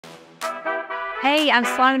Hey, I'm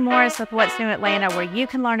Sloan Morris with What's New Atlanta, where you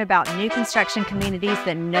can learn about new construction communities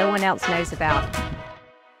that no one else knows about.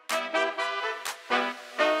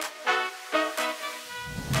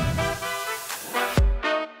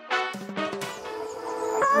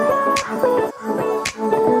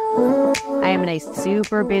 I am in a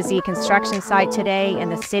super busy construction site today in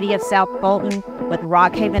the city of South Fulton with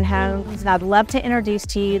Rockhaven Homes, and I'd love to introduce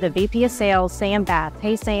to you the VP of Sales, Sam Bath.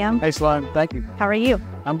 Hey, Sam. Hey, Sloan. Thank you. How are you?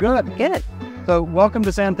 I'm good. Good. So welcome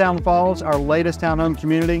to Sandtown Falls, our latest townhome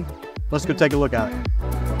community. Let's go take a look at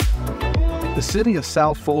it. The city of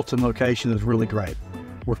South Fulton location is really great.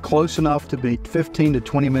 We're close enough to be 15 to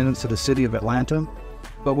 20 minutes to the city of Atlanta,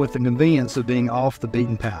 but with the convenience of being off the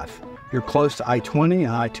beaten path. You're close to I-20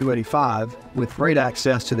 and I-285 with great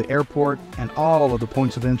access to the airport and all of the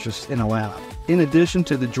points of interest in Atlanta. In addition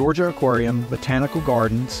to the Georgia Aquarium, Botanical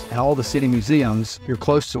Gardens, and all the city museums, you're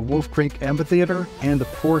close to Wolf Creek Amphitheater and the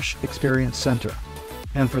Porsche Experience Center.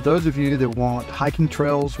 And for those of you that want hiking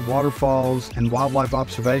trails, waterfalls, and wildlife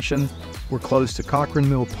observation, we're close to Cochran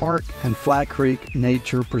Mill Park and Flat Creek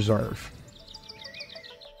Nature Preserve.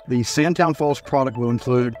 The Sandtown Falls product will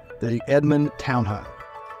include the Edmond Townhome.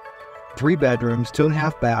 3 bedrooms,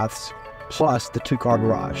 2.5 baths, plus the 2-car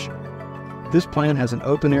garage. This plan has an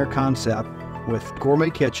open-air concept with gourmet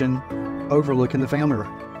kitchen overlooking the family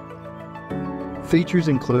room. Features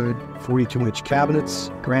include 42-inch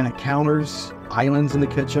cabinets, granite counters, islands in the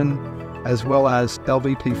kitchen, as well as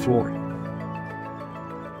LVP flooring.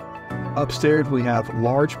 Upstairs we have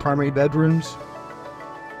large primary bedrooms,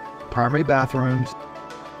 primary bathrooms,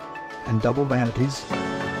 and double vanities,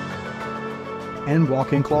 and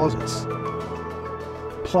walk-in closets,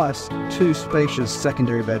 plus 2 spacious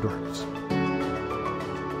secondary bedrooms.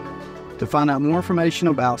 To find out more information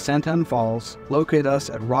about Sandtown Falls, locate us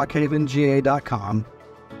at rockhavenga.com,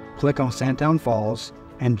 click on Sandtown Falls,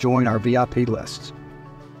 and join our VIP list.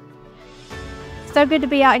 So good to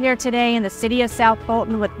be out here today in the city of South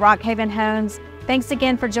Fulton with Rockhaven Homes. Thanks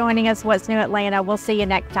again for joining us, What's New Atlanta. We'll see you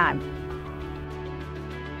next time.